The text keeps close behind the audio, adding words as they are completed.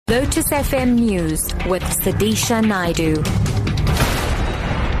Lotus FM News with SUDISHA Naidu.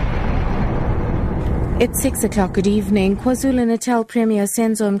 It's 6 o'clock. Good evening. KwaZulu-Natal Premier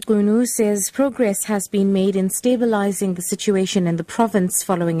Senzo Mchunu says progress has been made in stabilising the situation in the province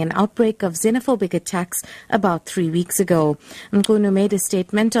following an outbreak of xenophobic attacks about 3 weeks ago. Mchunu made a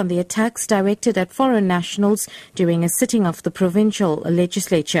statement on the attacks directed at foreign nationals during a sitting of the provincial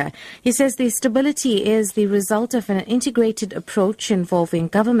legislature. He says the stability is the result of an integrated approach involving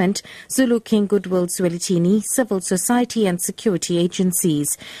government, Zulu King Goodwill Zwelithini, civil society and security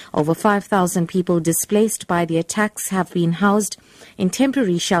agencies. Over 5,000 people displaced by the attacks have been housed in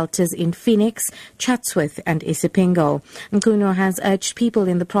temporary shelters in Phoenix, Chatsworth and Isipingo. Mchunu has urged people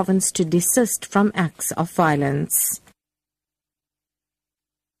in the province to desist from acts of violence.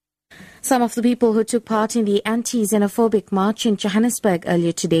 Some of the people who took part in the anti-xenophobic march in Johannesburg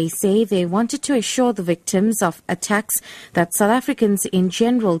earlier today say they wanted to assure the victims of attacks that South Africans in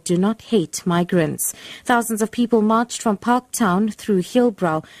general do not hate migrants. Thousands of people marched from Parktown through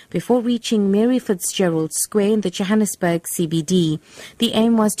Hillbrow before reaching Mary Fitzgerald Square in the Johannesburg CBD. The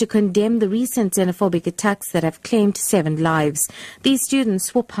aim was to condemn the recent xenophobic attacks that have claimed 7 lives. These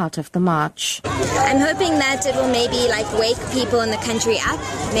students were part of the march. I'm hoping that it will maybe wake people in the country up,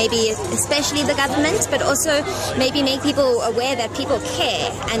 maybe especially the government, but also maybe make people aware that people care,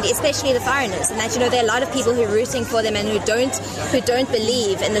 and especially the foreigners, and that there are a lot of people who are rooting for them and who don't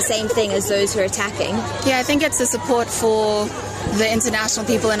believe in the same thing as those who are attacking. Yeah, I think it's the support for the international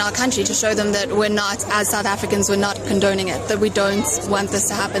people in our country to show them that we're not, as South Africans, we're not condoning it, that we don't want this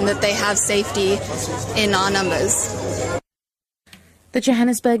to happen, that they have safety in our numbers. The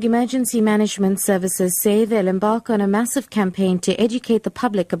Johannesburg Emergency Management Services say they'll embark on a massive campaign to educate the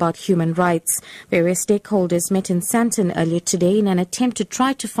public about human rights. Various stakeholders met in Sandton earlier today in an attempt to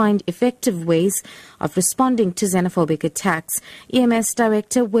try to find effective ways of responding to xenophobic attacks. EMS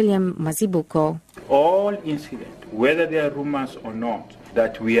Director William Mazibuko. All incidents, whether they are rumors or not,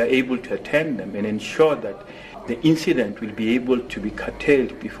 that we are able to attend them and ensure that the incident will be able to be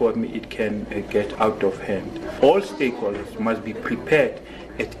curtailed before it can get out of hand. All stakeholders must be prepared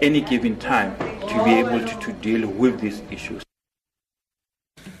at any given time to be able to deal with these issues.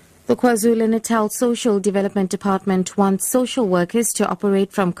 The KwaZulu-Natal Social Development Department wants social workers to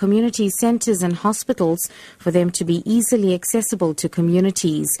operate from community centres and hospitals for them to be easily accessible to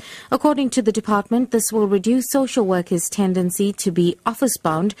communities. According to the department, this will reduce social workers' tendency to be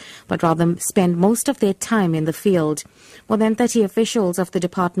office-bound, but rather spend most of their time in the field. More than 30 officials of the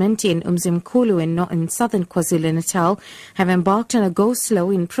department in Umzimkhulu in southern KwaZulu-Natal have embarked on a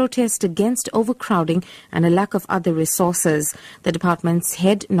go-slow in protest against overcrowding and a lack of other resources. The department's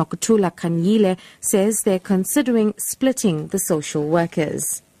head, Tula Kanyile, says they're considering splitting the social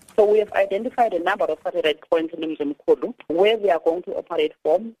workers. So we have identified a number of satellite points in Mzimkhulu where we are going to operate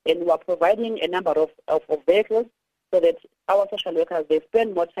from, and we are providing a number of vehicles so that our social workers, they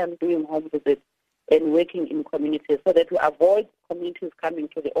spend more time doing home visits and working in communities so that we avoid communities coming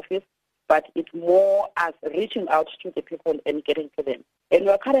to the office, but it's more us reaching out to the people and getting to them. And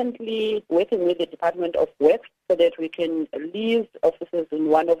we are currently working with the Department of Work so that we can lease offices in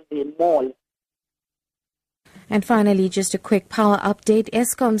one of the malls. And finally, just a quick power update.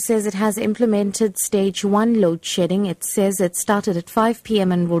 Eskom says it has implemented stage 1 load shedding. It says it started at 5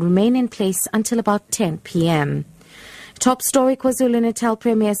 p.m. and will remain in place until about 10 p.m. Top story, KwaZulu-Natal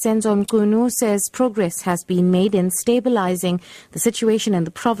Premier Senzo Mchunu says progress has been made in stabilising the situation in the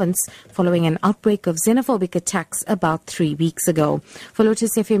province following an outbreak of xenophobic attacks about 3 weeks ago. For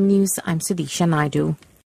Lotus FM News, I'm SUDISHA Naidu.